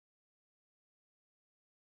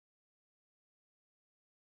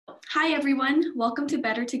Hi, everyone. Welcome to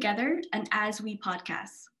Better Together, an ASWE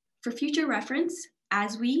podcast. For future reference,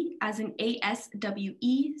 ASWE, as in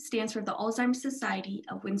ASWE, stands for the Alzheimer Society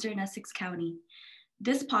of Windsor and Essex County.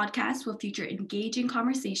 This podcast will feature engaging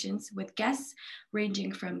conversations with guests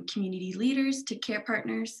ranging from community leaders to care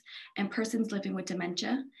partners and persons living with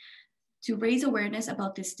dementia to raise awareness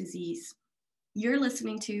about this disease. You're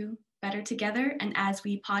listening to Better Together, an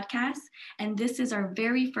ASWE podcast, and this is our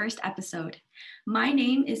very first episode. My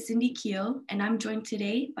name is Cindy Keel, and I'm joined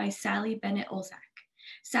today by Sally Bennett Olczak.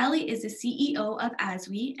 Sally is the CEO of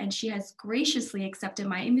ASWE, and she has graciously accepted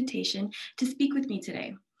my invitation to speak with me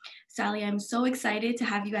today. Sally, I'm so excited to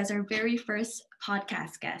have you as our very first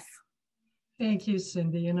podcast guest. Thank you,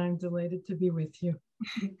 Cindy, and I'm delighted to be with you.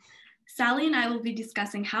 Sally and I will be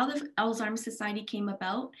discussing how the Alzheimer Society came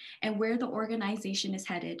about and where the organization is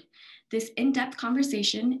headed. This in-depth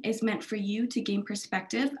conversation is meant for you to gain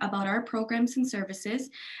perspective about our programs and services,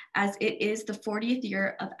 as it is the 40th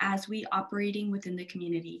year of ASWE operating within the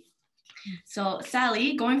community. So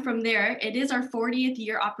Sally, going from there, it is our 40th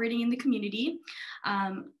year operating in the community.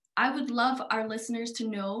 I would love our listeners to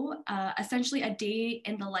know essentially a day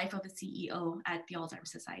in the life of a CEO at the Alzheimer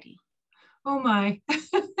Society. Oh my.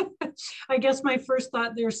 I guess my first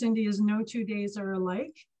thought there, Cindy, is no 2 days are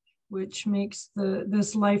alike, which makes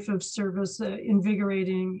this life of service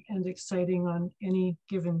invigorating and exciting on any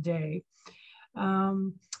given day.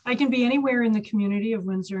 I can be anywhere in the community of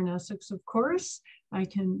Windsor and Essex, of course. I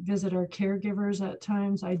can visit our caregivers at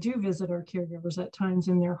times. I do visit our caregivers at times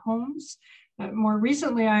in their homes. More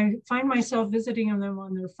recently, I find myself visiting them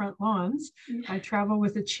on their front lawns. I travel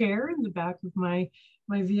with a chair in the back of my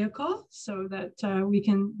vehicle so that we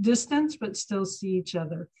can distance but still see each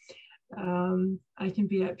other. I can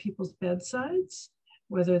be at people's bedsides,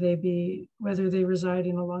 whether they reside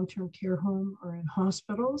in a long-term care home or in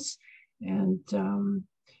hospitals. And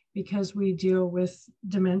because we deal with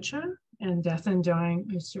dementia and death and dying,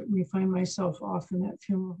 I certainly find myself often at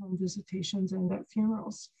funeral home visitations and at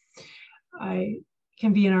funerals. I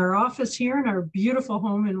can be in our office here in our beautiful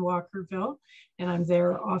home in Walkerville, and I'm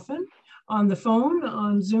there often. On the phone,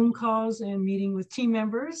 on Zoom calls, and meeting with team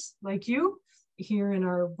members like you here in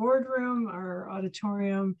our boardroom, our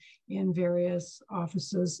auditorium, in various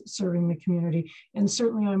offices serving the community. And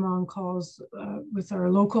certainly I'm on calls with our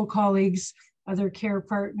local colleagues, other care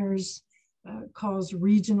partners, calls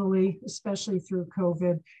regionally, especially through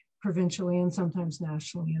COVID, provincially, and sometimes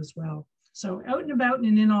nationally as well. So out and about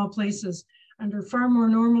and in all places. Under far more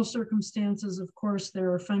normal circumstances, of course,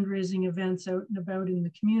 there are fundraising events out and about in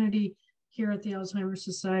the community, here at the Alzheimer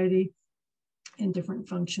Society, and different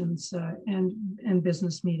functions and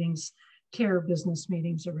business meetings, care business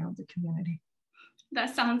meetings around the community.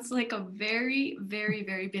 That sounds like a very, very,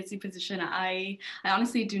 very busy position. I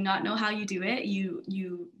honestly do not know how you do it.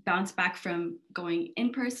 You bounce back from going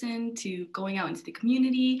in person to going out into the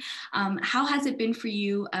community. How has it been for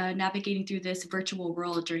you navigating through this virtual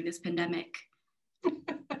world during this pandemic?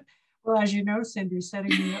 Well, as you know, Cindy, setting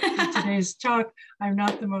me up for today's talk, I'm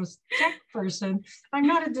not the most tech person. I'm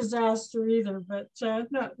not a disaster either, but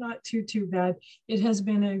not too bad. It has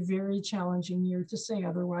been a very challenging year. To say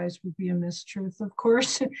otherwise would be a mistruth, of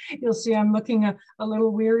course. You'll see I'm looking a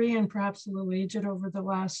little weary and perhaps a little aged over the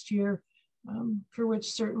last year, for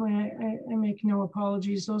which certainly I make no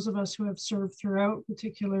apologies. Those of us who have served throughout,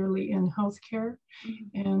 particularly in healthcare,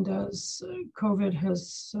 and as COVID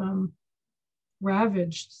has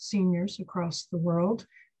ravaged seniors across the world,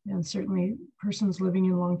 and certainly persons living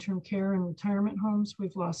in long-term care and retirement homes.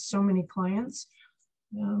 We've lost so many clients.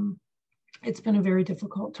 It's been a very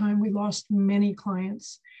difficult time. We lost many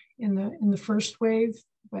clients in the first wave,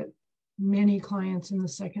 but many clients in the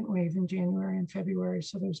second wave in January and February.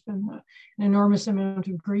 So there's been an enormous amount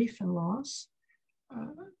of grief and loss,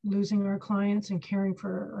 losing our clients and caring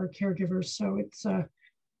for our caregivers. So it's a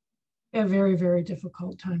very, very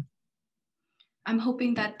difficult time. I'm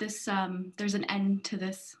hoping that this there's an end to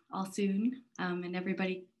this all soon, and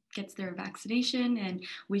everybody gets their vaccination and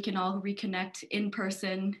we can all reconnect in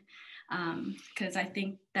person, because I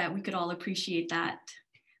think that we could all appreciate that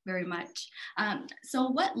very much. So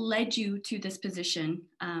what led you to this position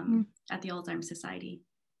at the Alzheimer Society?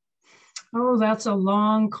 Oh, that's a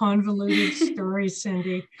long, convoluted story,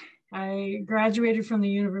 Cindy. I graduated from the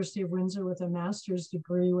University of Windsor with a master's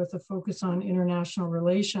degree with a focus on international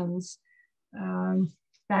relations.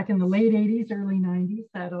 Back in the late 80s, early 90s,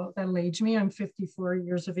 that'll age me. I'm 54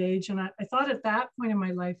 years of age. And I thought at that point in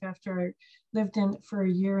my life, after I lived for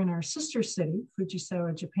a year in our sister city,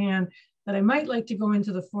 Fujisawa, Japan, that I might like to go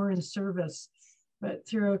into the foreign service. But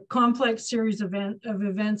through a complex series of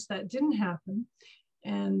events that didn't happen,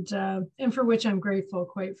 and for which I'm grateful,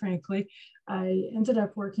 quite frankly. I ended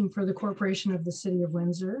up working for the Corporation of the City of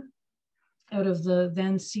Windsor out of the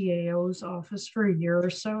then CAO's office for a year or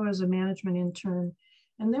so as a management intern,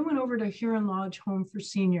 and then went over to Huron Lodge Home for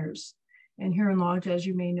Seniors. And Huron Lodge, as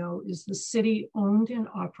you may know, is the city-owned and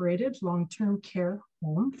operated long-term care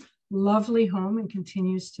home. Lovely home, and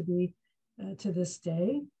continues to be to this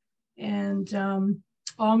day. And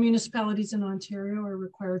all municipalities in Ontario are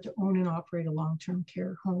required to own and operate a long-term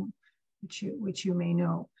care home, which you may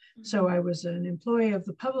know. Mm-hmm. So I was an employee of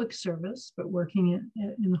the public service, but working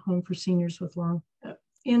in the home for seniors with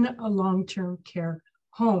in a long-term care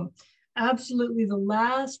home. Absolutely the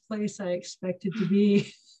last place I expected to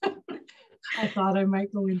be. I thought I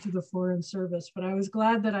might go into the foreign service, but I was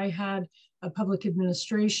glad that I had a public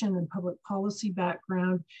administration and public policy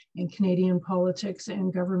background in Canadian politics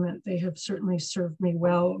and government. They have certainly served me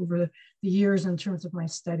well over the years in terms of my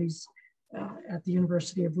studies at the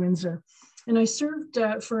University of Windsor. And I served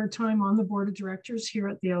for a time on the board of directors here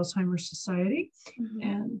at the Alzheimer Society. Mm-hmm.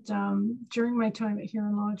 And during my time at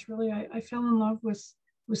Huron Lodge, really, I fell in love with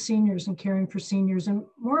seniors and caring for seniors. And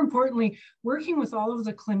more importantly, working with all of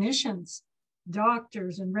the clinicians,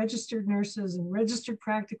 doctors and registered nurses and registered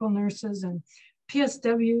practical nurses and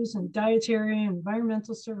PSWs and dietary and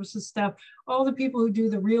environmental services staff, all the people who do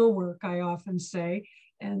the real work, I often say,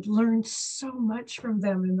 and learned so much from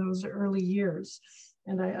them in those early years.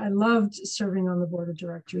 And I loved serving on the board of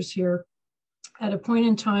directors here. At a point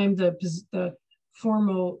in time, the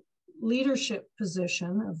formal leadership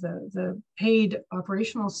position of the paid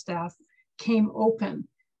operational staff came open.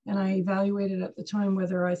 And I evaluated at the time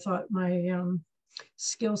whether I thought my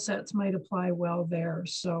skill sets might apply well there.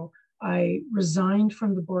 So I resigned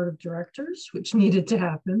from the board of directors, which needed to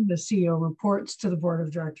happen. The CEO reports to the board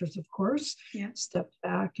of directors, of course. Yeah. Stepped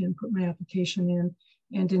back and put my application in.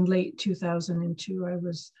 And in late 2002, I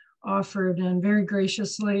was offered and very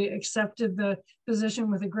graciously accepted the position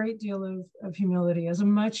with a great deal of humility as a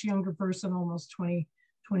much younger person, almost 20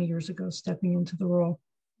 years ago, stepping into the role.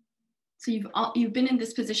 So you've been in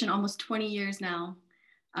this position almost 20 years now.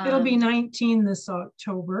 It'll be 19 this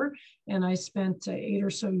October, and I spent 8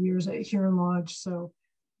 or so years at Huron Lodge. So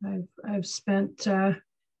I've spent,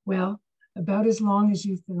 well, about as long as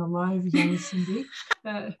you've been alive, young Cindy,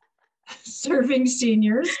 serving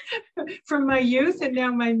seniors from my youth and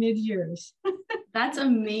now my mid-years. That's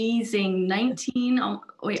amazing.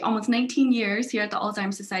 Almost 19 years here at the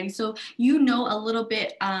Alzheimer Society. So you know a little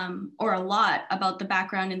bit or a lot about the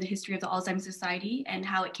background and the history of the Alzheimer Society and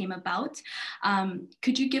how it came about.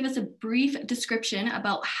 Could you give us a brief description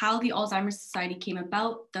about how the Alzheimer Society came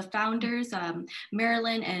about, the founders,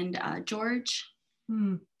 Marilyn and George?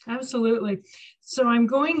 Absolutely. So I'm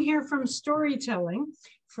going here from storytelling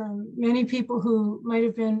from many people who might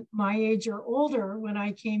have been my age or older when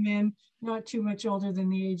I came in, not too much older than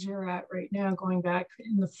the age you're at right now, going back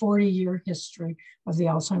in the 40-year history of the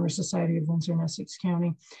Alzheimer Society of Windsor and Essex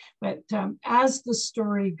County. But as the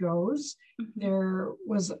story goes, there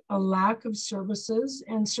was a lack of services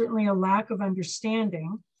and certainly a lack of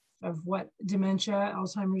understanding of what dementia,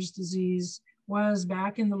 Alzheimer's disease was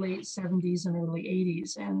back in the late 70s and early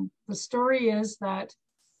 80s. And the story is that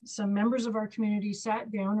some members of our community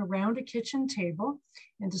sat down around a kitchen table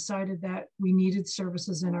and decided that we needed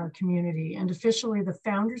services in our community. And officially, the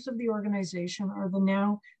founders of the organization were the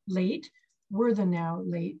now late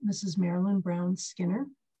Mrs. Marilyn Brown Skinner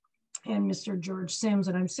and Mr. George Sims.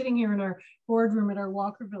 And I'm sitting here in our boardroom at our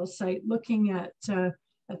Walkerville site looking at the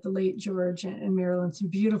late George and Marilyn, some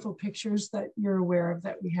beautiful pictures that you're aware of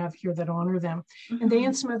that we have here that honor them. Mm-hmm. And they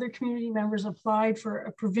and some other community members applied for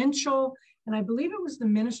a provincial, and I believe it was the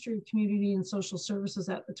Ministry of Community and Social Services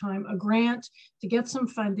at the time, a grant to get some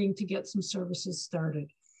funding to get some services started.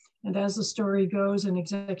 And as the story goes, an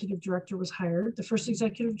executive director was hired. The first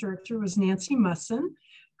executive director was Nancy Musson,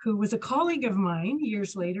 who was a colleague of mine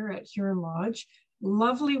years later at Huron Lodge,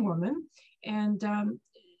 lovely woman. And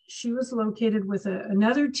she was located with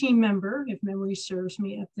another team member, if memory serves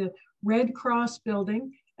me, at the Red Cross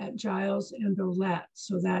building at Giles and Olette.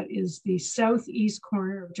 So that is the southeast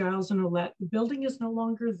corner of Giles and Olette. The building is no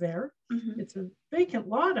longer there. Mm-hmm. It's a vacant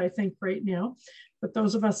lot, I think, right now. But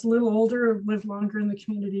those of us a little older, who lived longer in the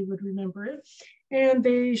community, would remember it. And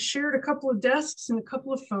they shared a couple of desks and a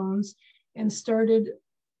couple of phones and started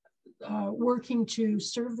working to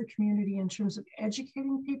serve the community in terms of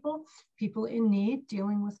educating people in need,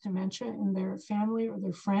 dealing with dementia in their family or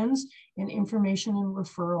their friends, and information and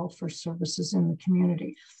referral for services in the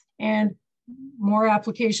community. And more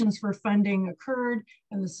applications for funding occurred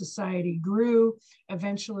and the society grew.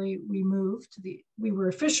 Eventually we were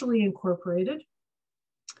officially incorporated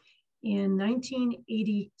in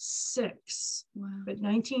 1986. Wow. But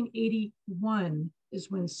 1981 is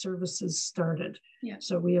when services started. Yeah.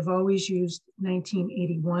 So we have always used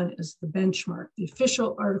 1981 as the benchmark. The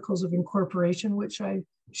official articles of incorporation, which I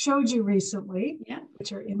showed you recently, Yeah.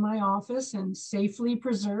 which are in my office and safely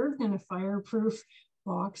preserved in a fireproof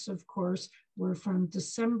box, of course, were from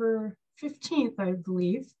December 15th, I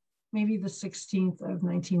believe, maybe the 16th of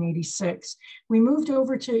 1986. We moved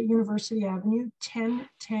over to University Avenue,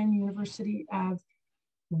 1010 University Ave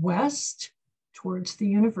West, towards the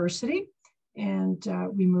university. And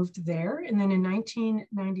we moved there. And then in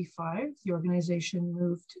 1995, the organization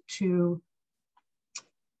moved to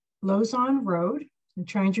Lausanne Road. I'm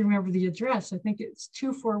trying to remember the address. I think it's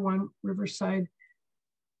 241 Riverside,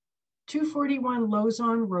 241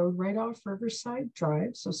 Lausanne Road, right off Riverside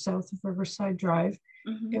Drive, so south of Riverside Drive.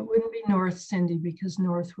 Mm-hmm. It wouldn't be north, Cindy, because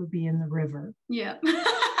north would be in the river. Yeah.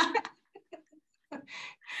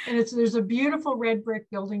 And there's a beautiful red brick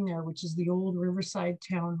building there, which is the old Riverside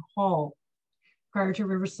Town Hall, prior to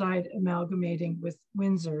Riverside amalgamating with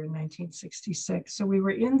Windsor in 1966. So we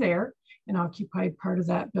were in there and occupied part of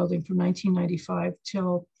that building from 1995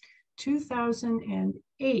 till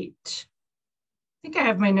 2008. I think I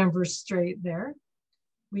have my numbers straight there.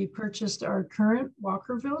 We purchased our current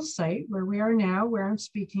Walkerville site, where we are now, where I'm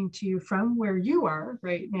speaking to you from, where you are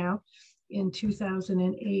right now, in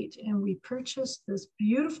 2008. And we purchased this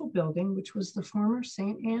beautiful building, which was the former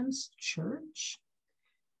St. Anne's Church,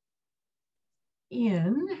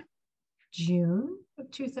 in June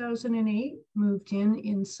of 2008, moved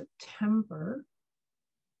in September.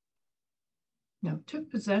 No,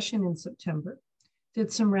 took possession in September,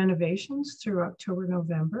 did some renovations through October,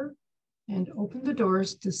 November, and opened the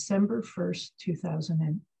doors December 1st,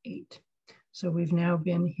 2008. So we've now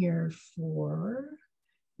been here for,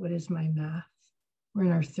 what is my math? We're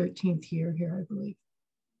in our 13th year here, I believe.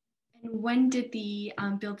 And when did the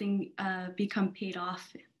building become paid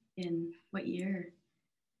off? In what year?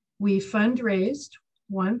 We fundraised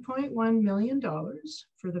 $1.1 million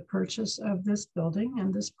for the purchase of this building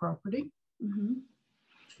and this property. Mm-hmm.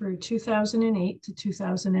 For 2008 to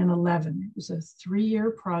 2011. It was a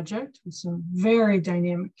 3-year project with some very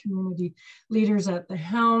dynamic community leaders at the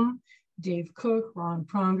helm: Dave Cook, Ron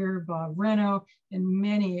Pronger, Bob Reno, and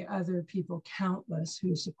many other people, countless,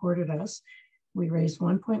 who supported us. We raised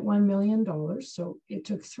 $1.1 million. So it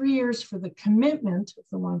took 3 years for the commitment of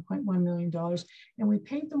the $1.1 million, and we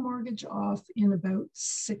paid the mortgage off in about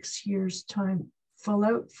 6 years' time, full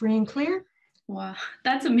out, free and clear. Wow,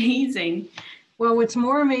 that's amazing. Well, what's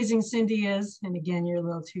more amazing, Cindy, is, and again, you're a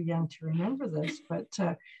little too young to remember this, but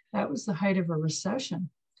that was the height of a recession.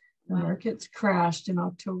 The markets crashed in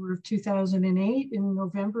October of 2008. In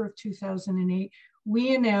November of 2008,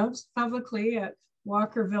 we announced publicly at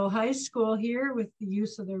Walkerville High School here, with the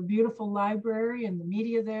use of their beautiful library and the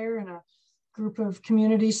media there and a group of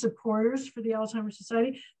community supporters for the Alzheimer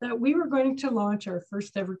Society, that we were going to launch our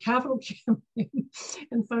first ever capital campaign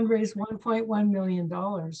and fundraise $1.1 million.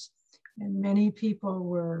 And many people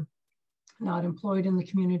were not employed in the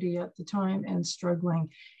community at the time and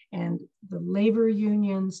struggling. And the labor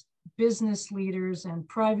unions, business leaders, and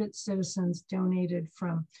private citizens donated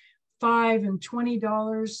from $5 and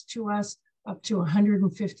 $20 to us up to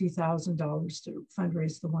 $150,000 to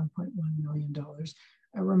fundraise the $1.1 million.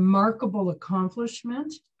 A remarkable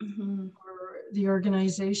accomplishment for the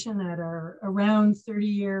organization at our around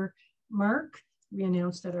 30-year mark. We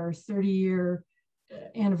announced at our 30-year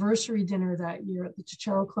anniversary dinner that year at the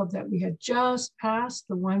Chicharo Club that we had just passed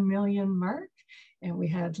the 1 million mark, and we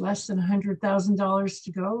had less than $100,000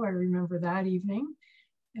 to go. I remember that evening.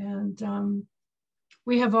 And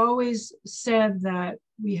we have always said that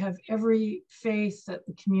we have every faith that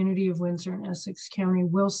the community of Windsor and Essex County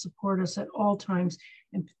will support us at all times,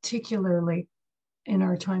 and particularly in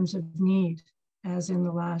our times of need, as in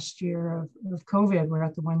the last year of COVID. We're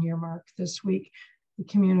at the 1 year mark this week. The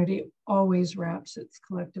community always wraps its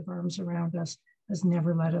collective arms around us, has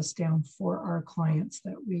never let us down for our clients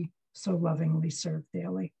that we so lovingly serve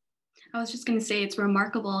daily. I was just going to say, it's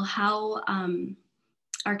remarkable how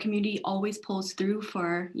our community always pulls through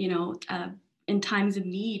for, in times of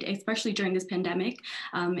need, especially during this pandemic.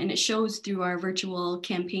 And it shows through our virtual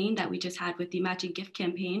campaign that we just had with the Imagine Gift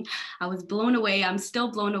campaign. I was blown away. I'm still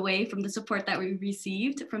blown away from the support that we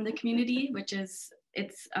received from the community,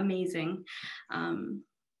 it's amazing.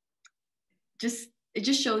 It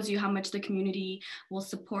just shows you how much the community will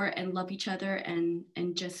support and love each other and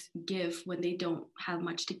just give when they don't have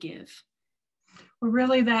much to give. Well,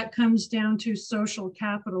 really, that comes down to social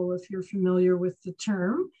capital, if you're familiar with the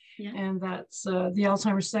term. Yeah. And that's the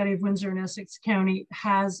Alzheimer Society of Windsor and Essex County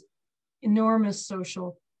has enormous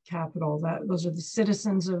social capital. Those are the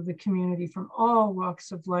citizens of the community from all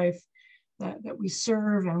walks of life that we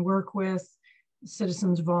serve and work with.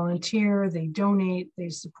 Citizens volunteer, they donate, they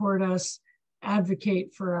support us,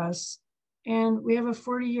 advocate for us. And we have a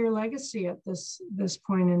 40-year legacy at this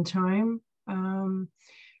point in time.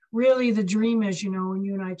 Really, the dream, as you know, when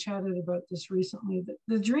you and I chatted about this recently,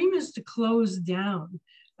 the dream is to close down.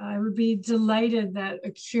 I would be delighted that a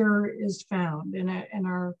cure is found. And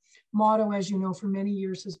our motto, as you know, for many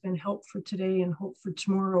years has been hope for today and hope for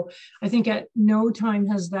tomorrow. I think at no time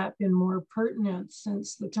has that been more pertinent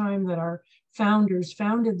since the time that our founders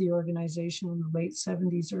founded the organization in the late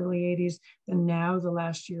 70s, early 80s, than now, the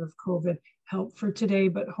last year of COVID. Hope for today,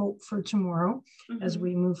 but hope for tomorrow as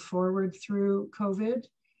we move forward through COVID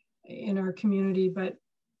in our community. But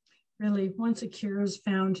really, once a cure is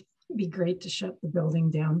found, it'd be great to shut the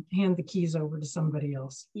building down, hand the keys over to somebody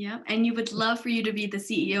else. Yeah, and you would love for you to be the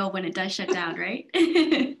CEO when it does shut down, right?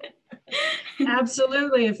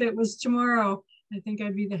 Absolutely. If it was tomorrow, I think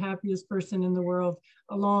I'd be the happiest person in the world,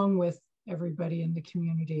 along with everybody in the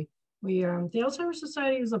community. The Alzheimer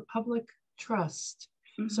Society is a public trust.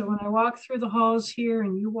 So when I walk through the halls here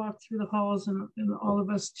and you walk through the halls and all of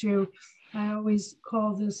us too, I always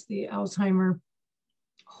call this the Alzheimer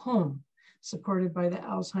home, supported by the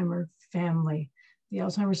Alzheimer family. The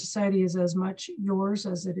Alzheimer Society is as much yours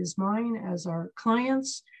as it is mine, as our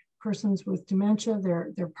clients, persons with dementia,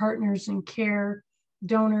 their partners in care,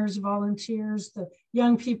 donors, volunteers, the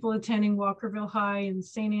young people attending Walkerville High and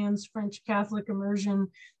St. Anne's French Catholic Immersion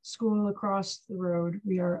School across the road.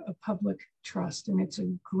 We are a public trust, and it's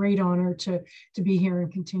a great honor to be here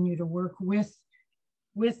and continue to work with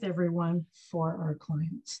everyone for our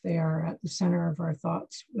clients. They are at the center of our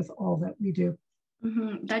thoughts with all that we do.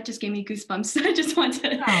 That just gave me goosebumps. I just want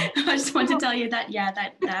to tell you that, yeah,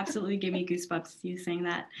 that absolutely gave me goosebumps, you saying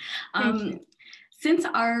that. Since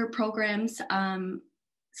our programs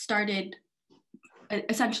started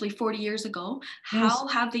essentially 40 years ago, how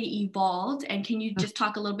have they evolved? And can you just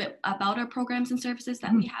talk a little bit about our programs and services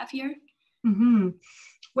that we have here?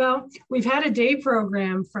 Well, we've had a day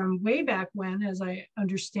program from way back when, as I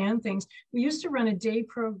understand things. We used to run a day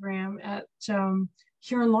program at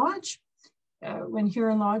Huron Lodge, when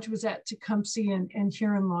Huron Lodge was at Tecumseh and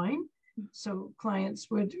Huron Line. So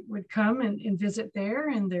clients would come and visit there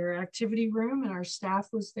in their activity room, and our staff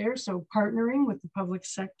was there. So partnering with the public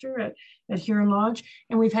sector at Huron Lodge.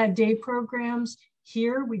 And we've had day programs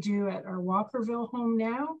here. We do at our Walkerville home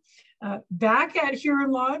now. Back at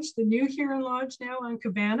Huron Lodge, the new Huron Lodge now on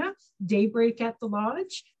Cabana, Daybreak at the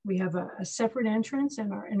Lodge. We have a separate entrance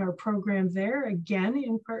in our program there, again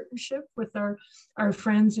in partnership with our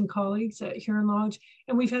friends and colleagues at Huron Lodge.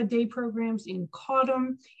 And we've had day programs in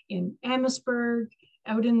Cottam, in Amherstburg,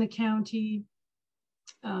 out in the county,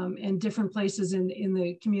 and different places in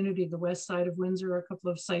the community, the west side of Windsor, a couple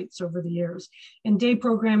of sites over the years. And day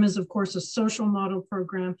program is, of course, a social model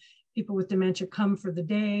program. People with dementia come for the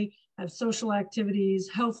day, have social activities,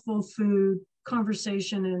 healthful food,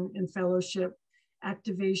 conversation and fellowship,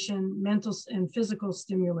 activation, mental and physical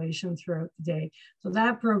stimulation throughout the day. So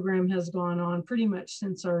that program has gone on pretty much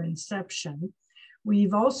since our inception.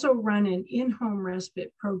 We've also run an in-home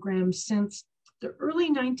respite program since the early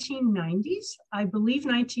 1990s, I believe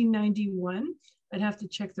 1991. I'd have to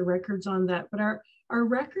check the records on that, but our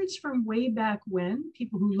records from way back when,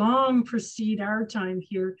 people who long precede our time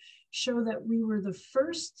here, show that we were the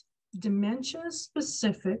first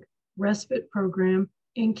dementia-specific respite program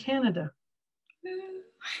in Canada.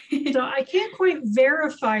 So I can't quite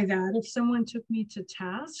verify that if someone took me to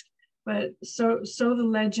task, but so the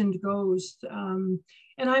legend goes.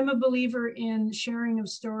 And I'm a believer in sharing of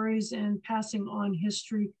stories and passing on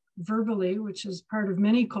history verbally, which is part of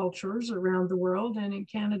many cultures around the world. And in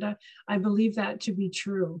Canada, I believe that to be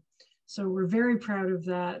true. So we're very proud of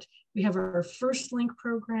that. We have our First Link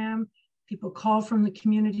program. People call from the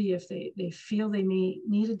community if they feel they may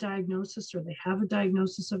need a diagnosis or they have a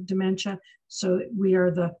diagnosis of dementia. So we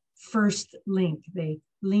are the first link. They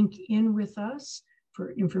link in with us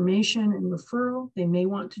for information and referral. They may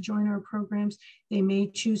want to join our programs. They may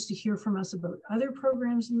choose to hear from us about other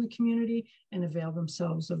programs in the community and avail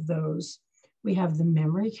themselves of those. We have the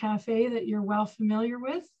Memory Cafe that you're well familiar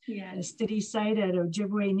with. Yeah. A steady site at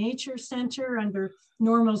Ojibwe Nature Center under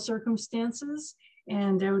normal circumstances,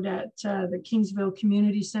 and out at the Kingsville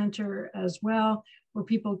Community Center as well, where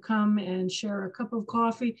people come and share a cup of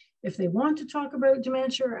coffee. If they want to talk about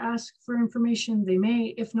dementia or ask for information, they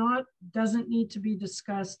may. If not, doesn't need to be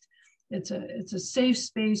discussed. It's a safe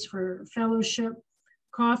space for fellowship,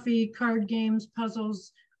 coffee, card games,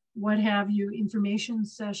 puzzles, what have you, information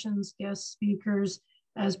sessions, guest speakers,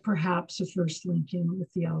 as perhaps a first link in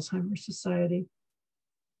with the Alzheimer Society.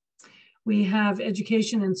 We have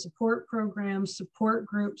education and support programs, support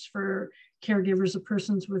groups for caregivers of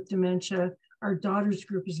persons with dementia. Our daughters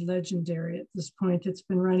group is legendary at this point. It's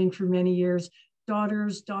been running for many years.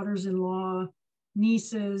 Daughters, daughters-in-law,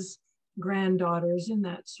 nieces, granddaughters in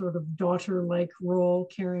that sort of daughter-like role,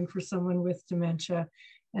 caring for someone with dementia.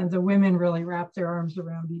 And the women really wrap their arms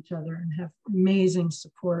around each other and have amazing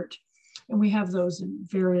support. And we have those in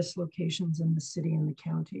various locations in the city and the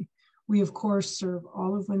county. We, of course, serve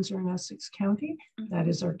all of Windsor and Essex County. That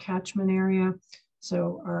is our catchment area.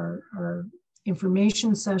 So our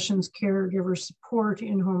information sessions, caregiver support,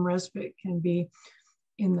 in-home respite can be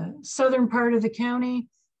in the southern part of the county,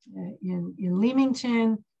 in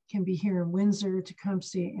Leamington, can be here in Windsor,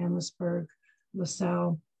 Tecumseh, Amherstburg,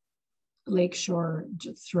 LaSalle, Lakeshore,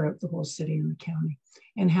 throughout the whole city and the county,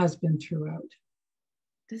 and has been throughout.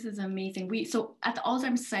 This is amazing. So at the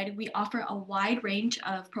Alzheimer Society, we offer a wide range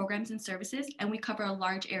of programs and services, and we cover a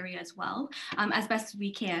large area as well, as best as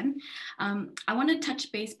we can. I want to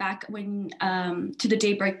touch base back to the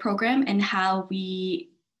Daybreak program and how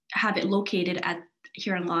we have it located at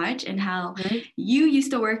Huron Lodge, and how you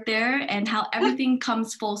used to work there, and how everything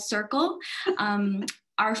comes full circle.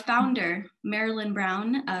 Our founder, Marilyn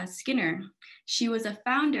Brown Skinner, she was a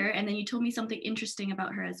founder, and then you told me something interesting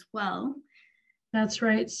about her as well. That's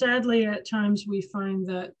right. Sadly, at times we find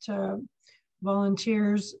that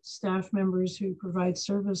volunteers, staff members who provide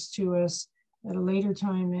service to us at a later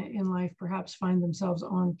time in life perhaps find themselves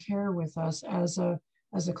on care with us as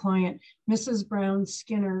a client. Mrs. Brown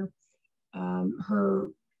Skinner,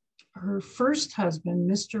 her first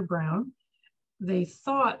husband, Mr. Brown, they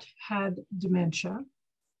thought had dementia.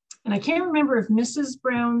 And I can't remember if Mrs.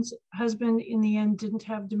 Brown's husband in the end didn't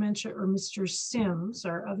have dementia, or Mr. Sims,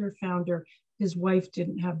 our other founder, his wife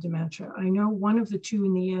didn't have dementia. I know one of the two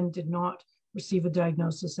in the end did not receive a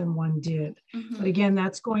diagnosis and one did. But again,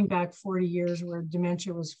 that's going back 40 years where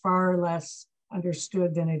dementia was far less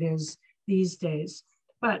understood than it is these days.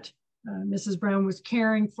 But Mrs. Brown was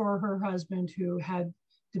caring for her husband who had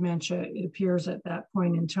dementia, it appears, at that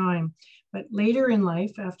point in time. But later in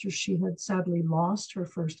life, after she had sadly lost her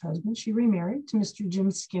first husband, she remarried to Mr.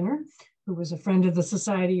 Jim Skinner, who was a friend of the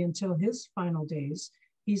society until his final days.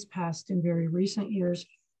 He's passed in very recent years.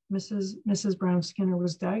 Mrs. Brown Skinner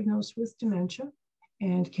was diagnosed with dementia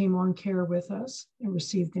and came on care with us and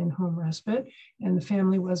received in-home respite. And the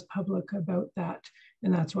family was public about that.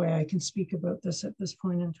 And that's why I can speak about this at this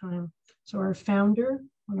point in time. So our founder,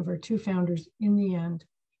 one of our two founders in the end,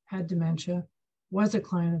 had dementia, was a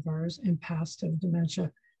client of ours, and passed of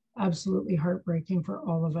dementia. Absolutely heartbreaking for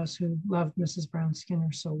all of us who loved Mrs. Brown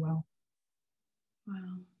Skinner so well.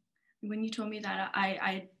 Wow. When you told me that,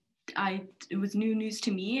 it was new news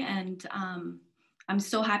to me, and I'm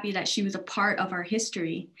so happy that she was a part of our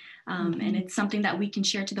history, and it's something that we can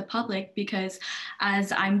share to the public, because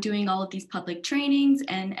as I'm doing all of these public trainings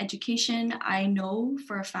and education, I know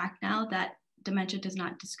for a fact now that dementia does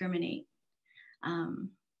not discriminate.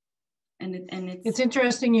 It's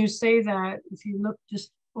interesting you say that. If you look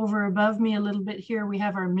just over above me a little bit here, we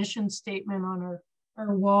have our mission statement on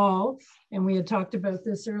our wall, and we had talked about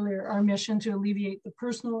this earlier. Our mission to alleviate the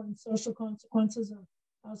personal and social consequences of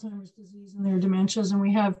Alzheimer's disease and their dementias. And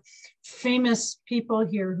we have famous people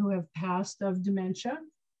here who have passed of dementia.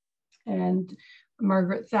 And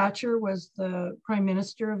Margaret Thatcher was the Prime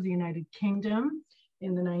Minister of the United Kingdom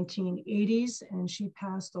in the 1980s, and she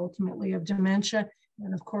passed ultimately of dementia.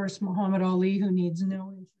 And of course, Muhammad Ali, who needs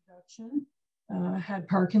no introduction, had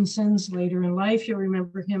Parkinson's later in life. You'll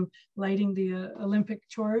remember him lighting the Olympic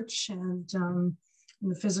torch, and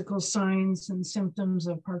the physical signs and symptoms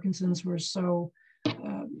of Parkinson's were so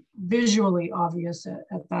visually obvious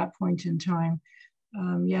at that point in time.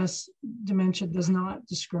 Yes, dementia does not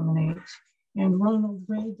discriminate. And Ronald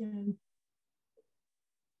Reagan,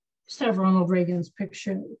 just have Ronald Reagan's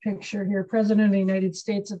picture here, President of the United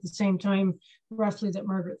States at the same time, roughly, that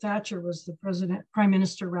Margaret Thatcher was the Prime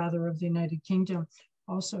Minister of the United Kingdom,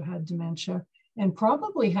 also had dementia, and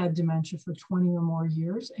probably had dementia for 20 or more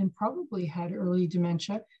years, and probably had early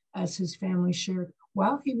dementia, as his family shared,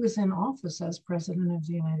 while he was in office as President of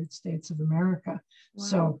the United States of America. Wow.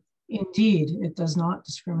 So indeed, it does not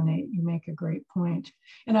discriminate. You make a great point.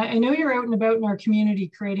 And I know you're out and about in our community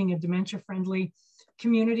creating a dementia-friendly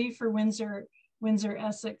community for Windsor,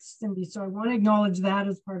 Essex, Cindy. So I want to acknowledge that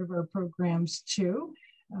as part of our programs too.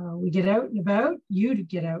 We get out and about, you to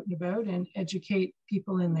get out and about and educate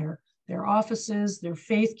people in their offices, their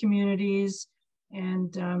faith communities,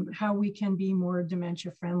 and how we can be more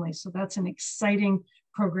dementia friendly. So that's an exciting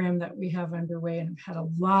program that we have underway, and have had a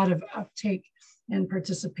lot of uptake and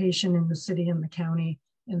participation in the city and the county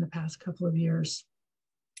in the past couple of years.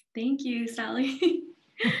 Thank you, Sally.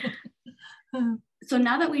 So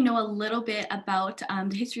now that we know a little bit about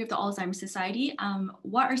the history of the Alzheimer Society,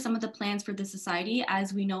 what are some of the plans for the society,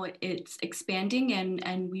 as we know it's expanding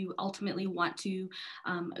and we ultimately want to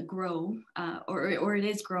grow, or it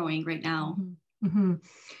is growing right now? Mm-hmm.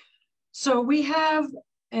 So we have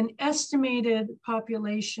an estimated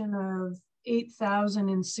population of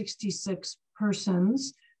 8,066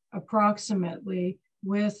 persons approximately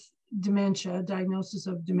with dementia, diagnosis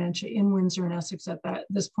of dementia in Windsor and Essex at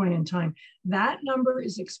this point in time. That number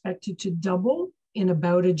is expected to double in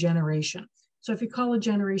about a generation. So if you call a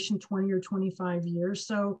generation 20 or 25 years,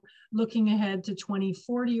 so looking ahead to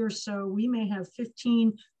 2040 or so, we may have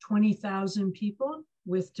 20,000 people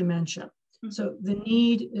with dementia. Mm-hmm. So the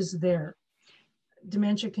need is there.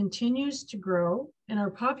 Dementia continues to grow, and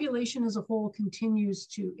our population as a whole continues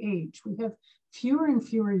to age. We have fewer and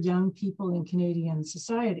fewer young people in Canadian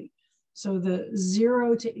society. So the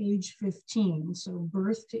 0 to age 15, so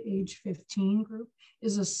birth to age 15 group,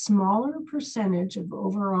 is a smaller percentage of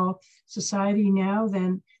overall society now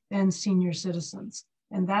than senior citizens.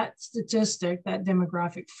 And that statistic, that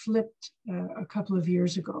demographic, flipped a couple of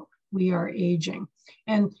years ago. We are aging.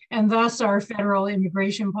 And thus our federal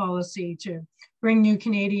immigration policy to bring new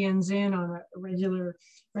Canadians in on a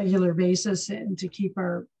regular basis and to keep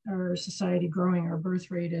our society growing. Our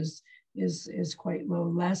birth rate is quite low,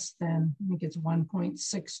 less than, I think it's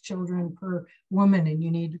 1.6 children per woman, and you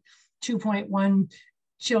need 2.1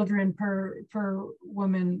 children per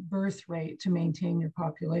woman birth rate to maintain your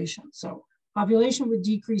population. So population would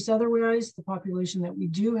decrease otherwise. The population that we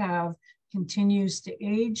do have continues to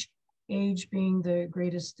age being the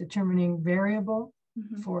greatest determining variable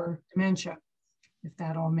mm-hmm. for dementia, if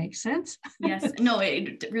that all makes sense. Yes, no,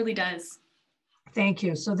 it really does. Thank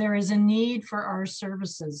you. So there is a need for our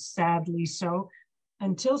services, sadly so,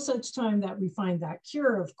 until such time that we find that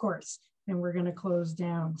cure, of course, and we're going to close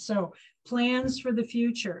down. So plans for the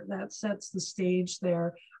future, that sets the stage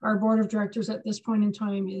there. Our board of directors at this point in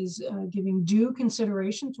time is giving due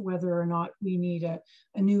consideration to whether or not we need a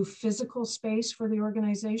new physical space for the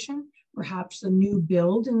organization, perhaps a new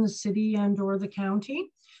build in the city and or the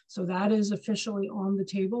county. So that is officially on the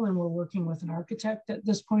table, and we're working with an architect at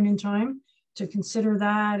this point in time to consider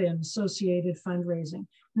that and associated fundraising.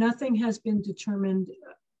 Nothing has been determined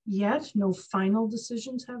yet. No final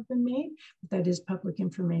decisions have been made, but that is public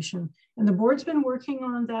information. And the board's been working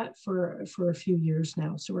on that for a few years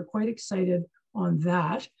now. So we're quite excited on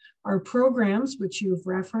that. Our programs, which you've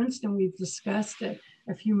referenced and we've discussed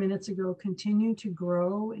a few minutes ago, continue to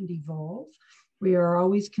grow and evolve. We are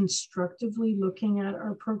always constructively looking at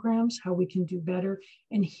our programs, how we can do better,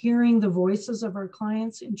 and hearing the voices of our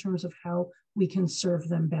clients in terms of how we can serve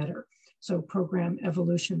them better. So program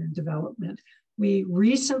evolution and development. We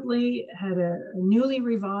recently had a newly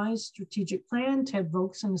revised strategic plan. Ted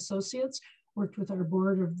Vokes and Associates worked with our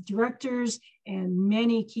board of directors and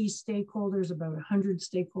many key stakeholders. About 100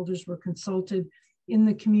 stakeholders were consulted in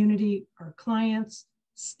the community, our clients,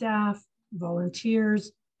 staff,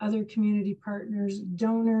 volunteers, other community partners,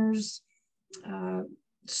 donors,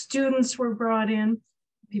 students were brought in.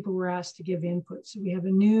 People were asked to give input. So we have a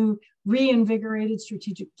new reinvigorated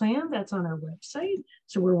strategic plan that's on our website.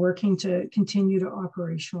 So we're working to continue to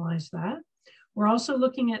operationalize that. We're also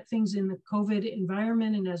looking at things in the COVID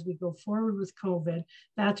environment. And as we go forward with COVID,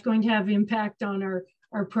 that's going to have impact on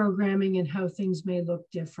our programming and how things may look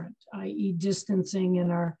different, i.e. distancing in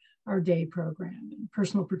our day program and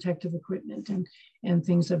personal protective equipment and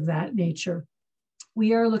things of that nature.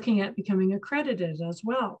 We are looking at becoming accredited as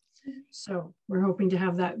well. So we're hoping to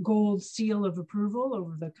have that gold seal of approval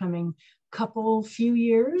over the coming few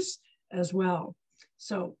years as well.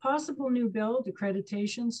 So possible new build,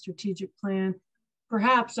 accreditation, strategic plan,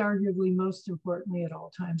 perhaps arguably most importantly at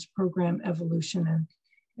all times, program evolution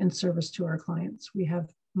and service to our clients. We have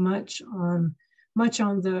much on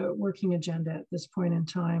the working agenda at this point in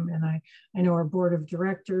time. And I know our board of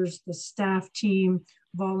directors, the staff team,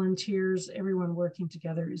 volunteers, everyone working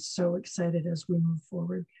together is so excited as we move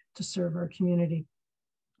forward to serve our community.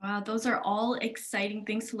 Wow, those are all exciting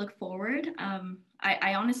things to look forward.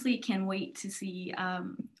 I honestly can't wait to see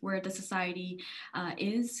where the society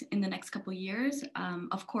is in the next couple of years.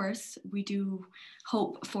 Of course, we do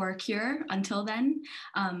hope for a cure until then,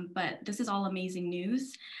 but this is all amazing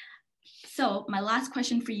news. So my last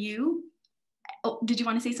question for you. Oh, did you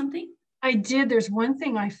want to say something? I did. There's one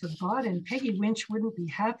thing I forgot, and Peggy Winch wouldn't be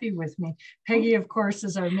happy with me. Peggy, of course,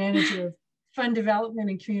 is our manager of fund development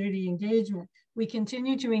and community engagement. We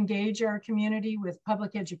continue to engage our community with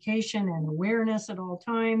public education and awareness at all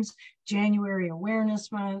times. January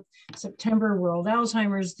Awareness Month, September World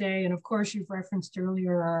Alzheimer's Day, and of course, you've referenced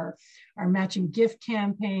earlier our matching gift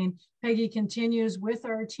campaign. Peggy continues with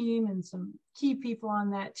our team and some key people on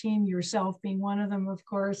that team, yourself being one of them, of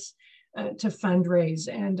course, to fundraise.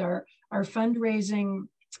 And our fundraising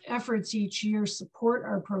efforts each year support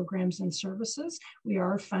our programs and services. We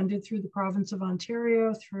are funded through the province of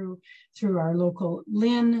Ontario, through our local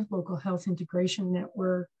LIN, Local Health Integration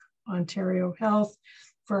Network, Ontario Health,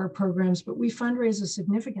 for our programs, but we fundraise a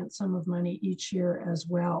significant sum of money each year as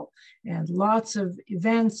well. And lots of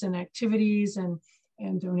events and activities and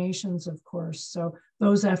donations, of course. So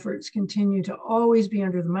those efforts continue to always be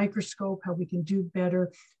under the microscope, how we can do better,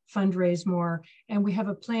 fundraise more. And we have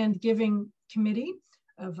a planned giving committee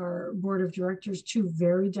of our board of directors, two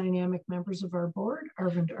very dynamic members of our board,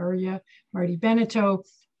 Arvind Arya, Marty Bennett,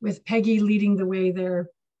 with Peggy leading the way there,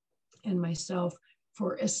 and myself,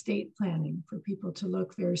 for estate planning, for people to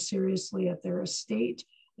look very seriously at their estate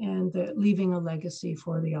and leaving a legacy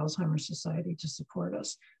for the Alzheimer Society to support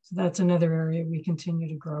us. So that's another area we continue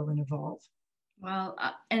to grow and evolve. Well,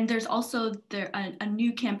 and there's also a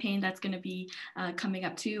new campaign that's going to be coming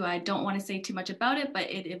up too. I don't want to say too much about it, but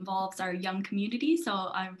it involves our young community. So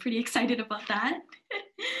I'm pretty excited about that.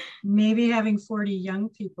 Maybe having 40 young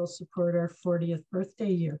people support our 40th birthday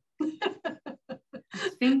year. I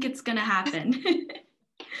think it's going to happen.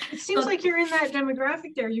 It seems like you're in that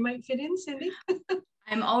demographic there. You might fit in, Cindy.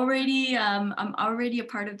 I'm already a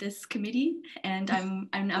part of this committee, and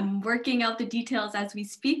I'm working out the details as we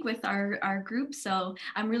speak with our group. So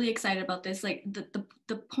I'm really excited about this. Like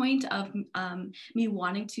the point of me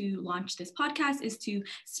wanting to launch this podcast is to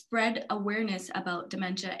spread awareness about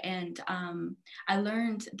dementia. And I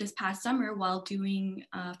learned this past summer while doing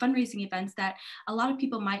fundraising events that a lot of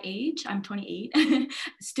people my age, I'm 28,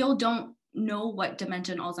 still don't know what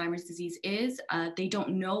dementia and Alzheimer's disease is. They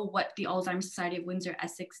don't know what the Alzheimer Society of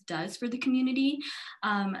Windsor-Essex does for the community.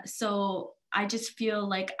 So I just feel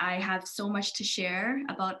like I have so much to share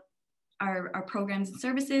about our programs and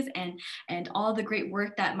services and all the great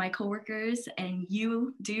work that my coworkers and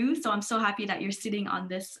you do. So I'm so happy that you're sitting on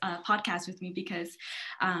this podcast with me, because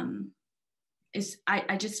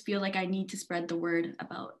I just feel like I need to spread the word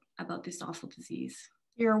about this awful disease.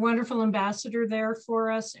 You're a wonderful ambassador there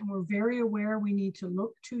for us, and we're very aware we need to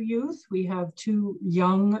look to youth. We have two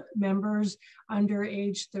young members under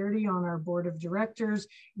age 30 on our board of directors,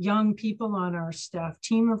 young people on our staff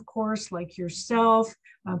team, of course, like yourself,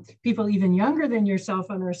 people even younger than yourself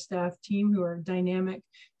on our staff team who are dynamic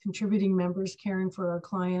contributing members caring for our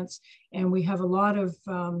clients. And we have a lot of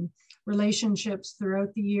relationships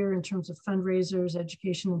throughout the year in terms of fundraisers,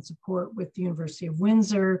 education and support with the University of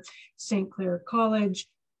Windsor, St. Clair College,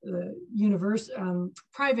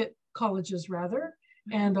 private colleges rather,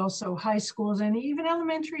 and also high schools and even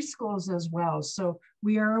elementary schools as well. So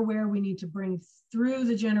we are aware we need to bring through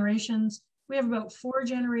the generations. We have about 4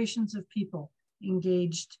 generations of people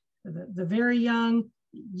engaged, the very young,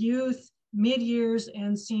 youth, mid-years,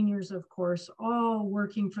 and seniors, of course, all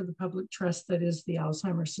working for the public trust that is the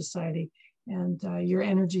Alzheimer Society. And your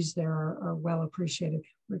energies there are well appreciated.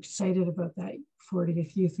 We're excited about that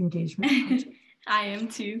 40th Youth Engagement Project. I am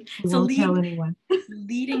too. We won't tell anyone.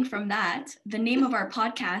 Leading from that, the name of our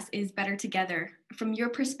podcast is Better Together. From your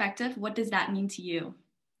perspective, what does that mean to you?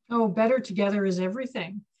 Oh, better together is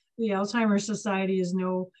everything. The Alzheimer Society is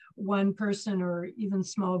no one person or even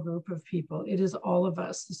small group of people. It is all of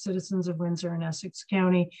us, the citizens of Windsor and Essex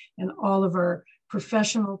County, and all of our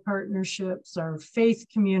professional partnerships, our faith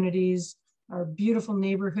communities, our beautiful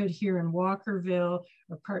neighborhood here in Walkerville,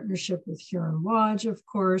 our partnership with Huron Lodge, of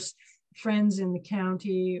course, friends in the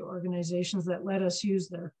county, organizations that let us use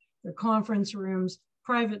their conference rooms,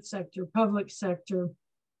 private sector, public sector,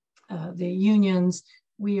 the unions.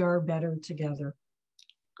 We are better together.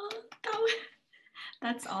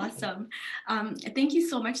 That's awesome. Thank you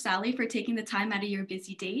so much, Sally, for taking the time out of your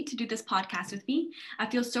busy day to do this podcast with me. I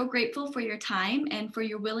feel so grateful for your time and for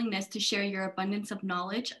your willingness to share your abundance of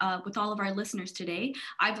knowledge with all of our listeners today.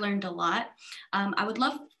 I've learned a lot. I would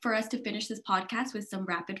love for us to finish this podcast with some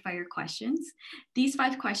rapid fire questions. These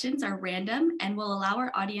 5 questions are random and will allow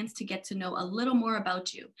our audience to get to know a little more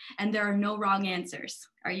about you. And there are no wrong answers.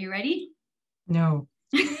 Are you ready? No.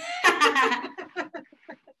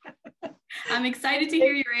 I'm excited to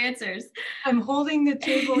hear your answers. I'm holding the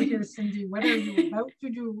table here, Cindy. What are you about to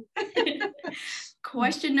do?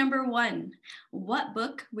 Question number 1. What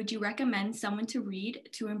book would you recommend someone to read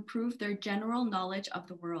to improve their general knowledge of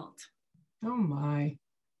the world? Oh my,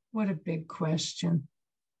 what a big question.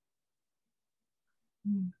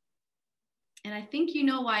 And I think you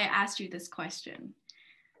know why I asked you this question.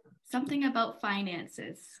 Something about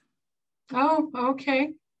finances. Oh,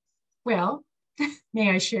 okay. Well,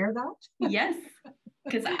 may I share that? Yes,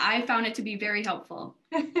 because I found it to be very helpful.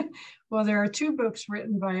 Well, there are two books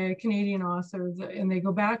written by a Canadian author, and they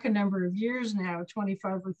go back a number of years now,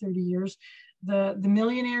 25 or 30 years. The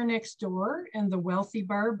Millionaire Next Door and The Wealthy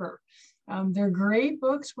Barber. They're great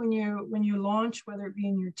books when you launch, whether it be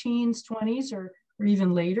in your teens, 20s, or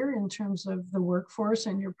even later in terms of the workforce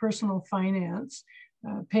and your personal finance.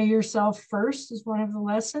 Pay yourself first is one of the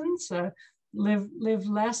lessons. Live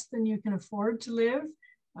less than you can afford to live.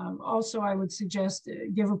 Also, I would suggest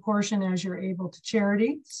give a portion as you're able to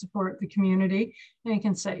charity, support the community, and you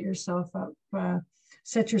can set yourself up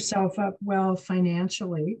well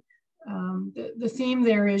financially. The theme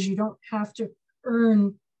there is you don't have to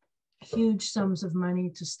earn huge sums of money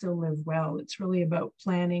to still live well. It's really about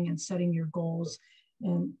planning and setting your goals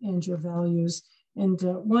and your values. And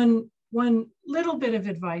one little bit of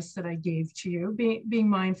advice that I gave to you, being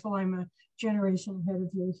mindful, I'm a generation ahead of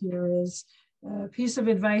you here, is a piece of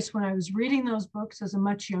advice when I was reading those books as a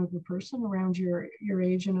much younger person, around your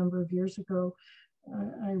age a number of years ago.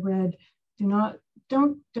 I read,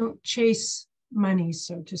 don't chase money,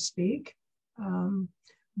 so to speak.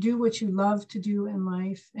 Do what you love to do in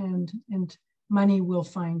life, and money will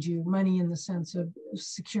find you. Money in the sense of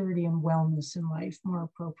security and wellness in life, more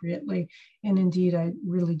appropriately. And indeed, I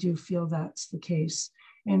really do feel that's the case.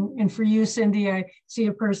 And for you, Cindy, I see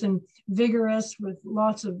a person vigorous with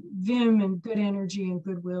lots of vim and good energy and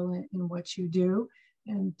goodwill in what you do.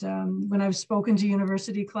 And when I've spoken to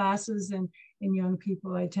university classes and young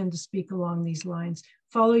people, I tend to speak along these lines.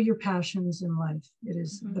 Follow your passions in life. It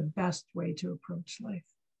is the best way to approach life.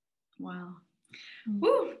 Wow.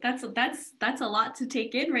 Woo, that's a lot to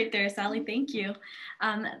take in right there, Sally. Thank you.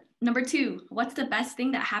 Number 2, what's the best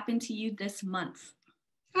thing that happened to you this month?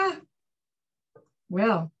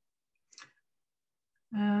 Well,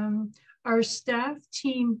 our staff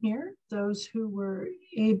team here, those who were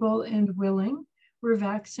able and willing, were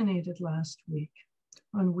vaccinated last week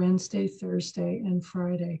on Wednesday, Thursday, and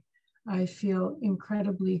Friday. I feel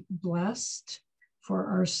incredibly blessed for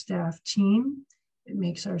our staff team. It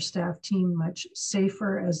makes our staff team much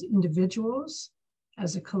safer as individuals,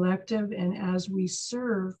 as a collective, and as we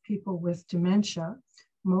serve people with dementia,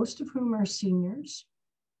 most of whom are seniors,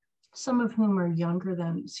 some of whom are younger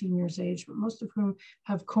than seniors' age, but most of whom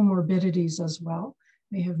have comorbidities as well.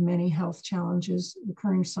 They have many health challenges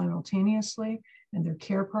occurring simultaneously, and their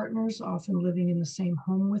care partners often living in the same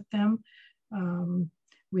home with them.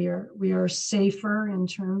 We are safer in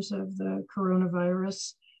terms of the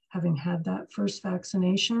coronavirus, having had that first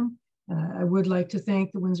vaccination. I would like to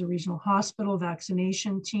thank the Windsor Regional Hospital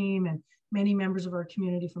vaccination team and many members of our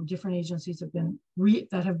community from different agencies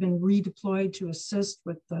that have been redeployed to assist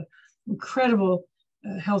with the incredible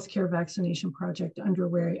healthcare vaccination project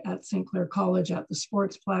underway at St. Clair College at the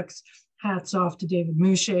Sportsplex. Hats off to David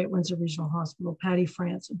Mouchet at Windsor Regional Hospital, Patty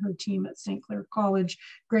France and her team at St. Clair College,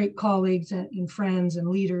 great colleagues and friends and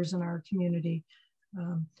leaders in our community.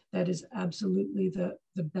 That is absolutely the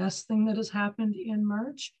best thing that has happened in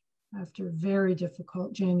March, after very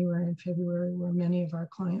difficult January and February, where many of our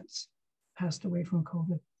clients passed away from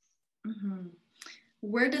COVID. Mm-hmm.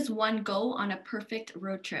 Where does one go on a perfect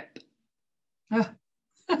road trip? Well,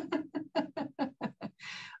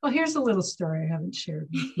 here's a little story I haven't shared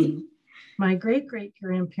with you. My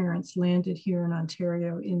great-great-grandparents landed here in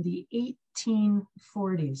Ontario in the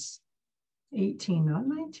 1840s. 18, not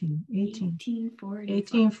 19,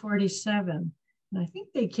 1847. And I think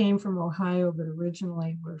they came from Ohio, but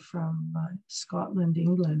originally were from Scotland,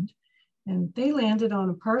 England. And they landed on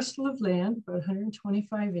a parcel of land, about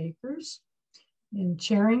 125 acres, in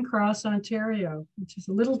Charing Cross, Ontario, which is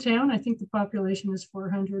a little town. I think the population is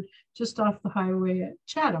 400, just off the highway at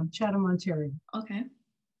Chatham, Ontario. Okay.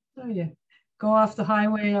 So you go off the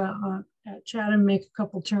highway at Chatham, make a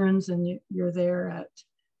couple turns, and you're there at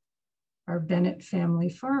our Bennett family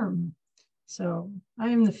farm. So I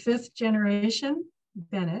am the 5th generation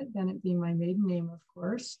Bennett being my maiden name, of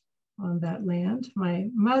course, on that land. My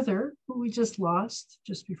mother, who we just lost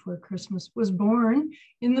just before Christmas, was born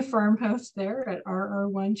in the farmhouse there at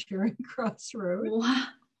RR1 Charing Cross Road. Wow.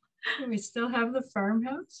 We still have the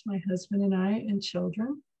farmhouse, my husband and I and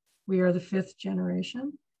children. We are the 5th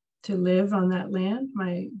generation to live on that land.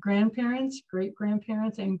 My grandparents,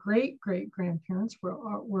 great-grandparents, and great-great-grandparents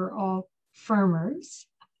were all farmers.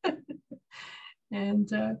 And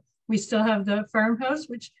we still have the farmhouse,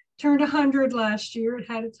 which turned 100 last year. It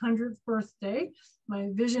had its 100th birthday. My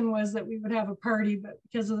vision was that we would have a party, but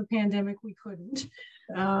because of the pandemic, we couldn't.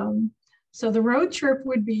 So the road trip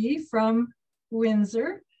would be from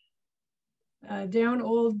Windsor, down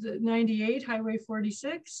Old 98, Highway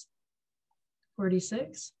 46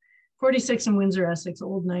 in Windsor, Essex,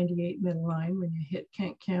 Old 98 middle line when you hit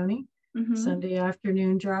Kent County. Sunday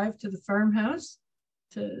afternoon drive to the farmhouse,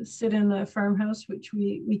 to sit in the farmhouse, which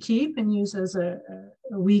we keep and use as a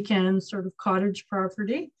weekend sort of cottage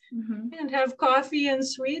property, and have coffee and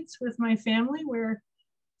sweets with my family, where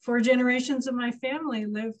 4 generations of my family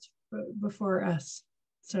lived before us.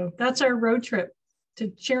 So that's our road trip to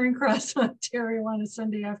Charing Cross, Ontario on a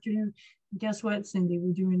Sunday afternoon. And guess what, Cindy?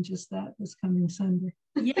 We're doing just that this coming Sunday.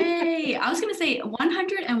 Yay! I was going to say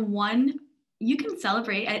 101, you can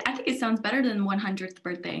celebrate. I think it sounds better than 100th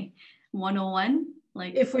birthday. 101,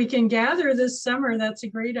 like. If we can gather this summer, that's a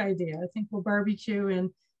great idea. I think we'll barbecue,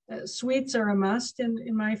 and sweets are a must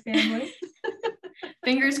in my family.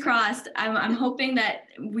 Fingers crossed. I'm hoping that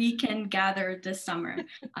we can gather this summer,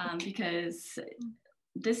 because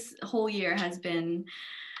this whole year has been,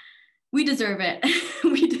 we deserve it.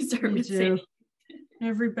 We deserve it.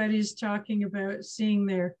 Everybody's talking about seeing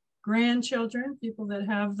their grandchildren, people that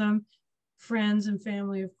have them, friends and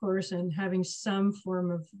family, of course, and having some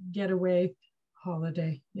form of getaway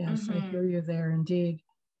holiday. Yes, I hear you there indeed.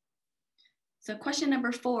 So question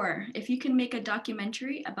number 4, if you can make a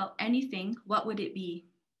documentary about anything, what would it be?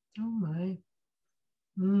 Oh my.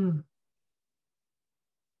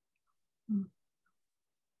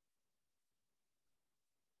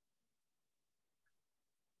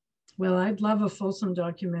 Well, I'd love a fulsome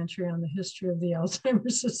documentary on the history of the Alzheimer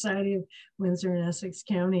Society of Windsor and Essex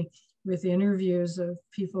County, with interviews of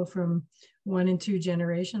people from 1 and 2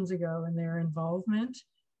 generations ago and their involvement,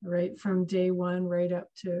 right from day one right up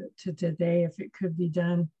to today. If it could be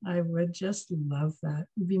done, I would just love that.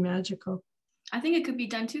 It'd be magical. I think it could be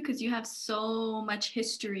done too, because you have so much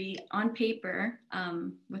history on paper,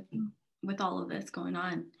 with all of this going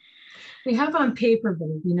on. We have on paper, but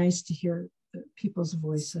it'd be nice to hear people's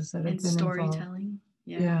voices that have been storytelling.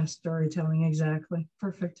 Involved. Yeah, storytelling, exactly.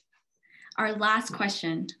 Perfect. Our last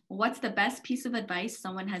question, what's the best piece of advice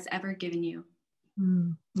someone has ever given you?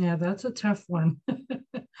 Yeah, that's a tough one.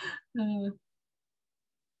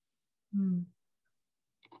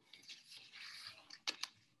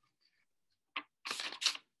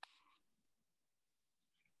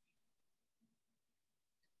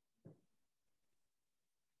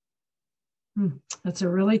 That's a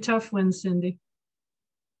really tough one, Cindy.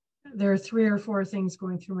 There are 3 or 4 things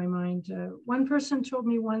going through my mind. One person told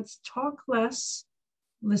me once, talk less,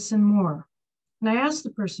 listen more. And I asked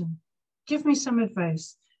the person, give me some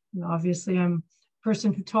advice. And obviously I'm a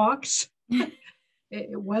person who talks.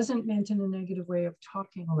 It wasn't meant in a negative way of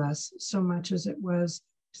talking less so much as it was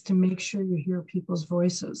to make sure you hear people's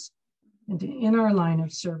voices. And in our line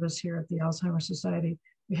of service here at the Alzheimer Society,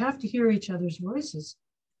 we have to hear each other's voices.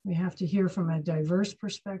 We have to hear from a diverse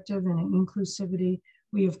perspective and an inclusivity.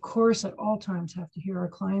 We, of course, at all times have to hear our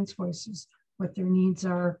clients' voices, what their needs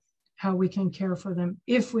are, how we can care for them,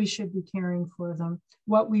 if we should be caring for them,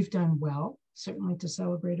 what we've done well, certainly to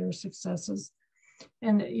celebrate our successes.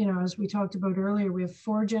 And, you know, as we talked about earlier, we have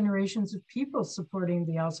 4 generations of people supporting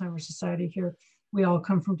the Alzheimer Society here. We all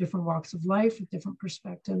come from different walks of life, with different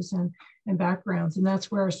perspectives and backgrounds. And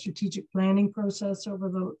that's where our strategic planning process over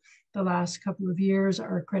the last couple of years,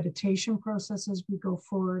 our accreditation process as we go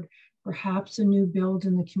forward, perhaps a new build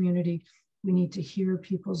in the community, we need to hear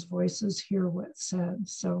people's voices, hear what's said.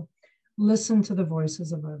 So listen to the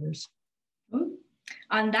voices of others.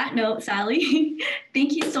 On that note, Sally,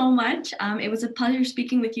 thank you so much. It was a pleasure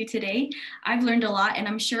speaking with you today. I've learned a lot, and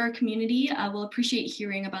I'm sure our community will appreciate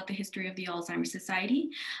hearing about the history of the Alzheimer Society.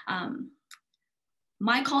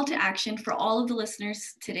 My call to action for all of the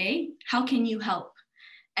listeners today, how can you help?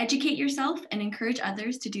 Educate yourself and encourage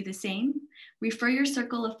others to do the same. Refer your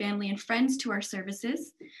circle of family and friends to our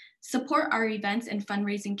services. Support our events and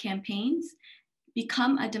fundraising campaigns.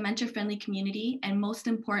 Become a dementia-friendly community, and most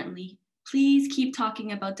importantly, please keep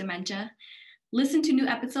talking about dementia. Listen to new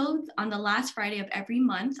episodes on the last Friday of every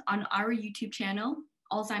month on our YouTube channel,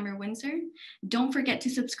 Alzheimer Windsor. Don't forget to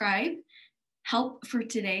subscribe. Help for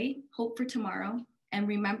today, hope for tomorrow. And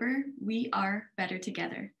remember, we are better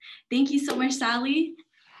together. Thank you so much, Sally.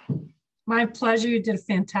 My pleasure. You did a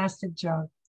fantastic job.